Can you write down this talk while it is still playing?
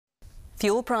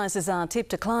Fuel prices are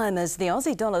tipped to climb as the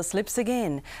Aussie dollar slips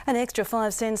again. An extra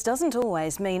 5 cents doesn't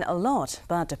always mean a lot,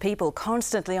 but to people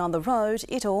constantly on the road,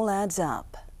 it all adds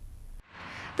up.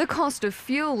 The cost of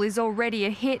fuel is already a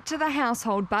hit to the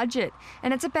household budget,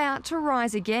 and it's about to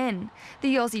rise again.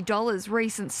 The Aussie dollar's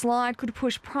recent slide could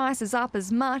push prices up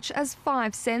as much as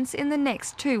 5 cents in the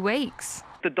next 2 weeks.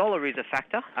 The dollar is a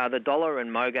factor. The dollar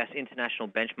and MOGAS international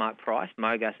benchmark price,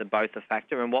 MOGAS, are both a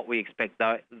factor, and what we expect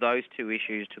those two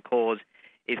issues to cause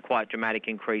is quite dramatic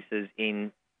increases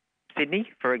in Sydney,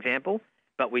 for example,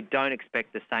 but we don't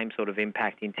expect the same sort of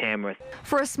impact in Tamworth.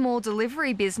 For a small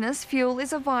delivery business, fuel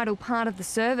is a vital part of the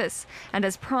service, and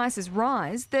as prices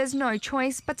rise, there's no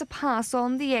choice but to pass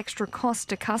on the extra cost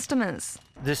to customers.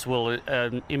 This will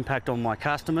impact on my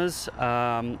customers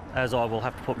as I will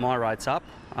have to put my rates up.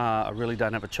 I really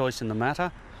don't have a choice in the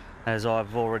matter, as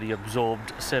I've already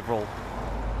absorbed several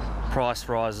price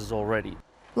rises already.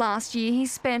 Last year he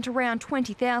spent around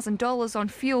 $20,000 on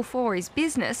fuel for his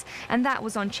business, and that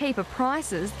was on cheaper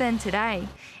prices than today.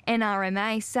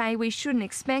 NRMA say we shouldn't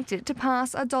expect it to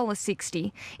pass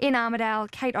 $1.60. In Armidale,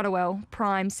 Kate Ottewell,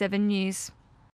 Prime 7 News.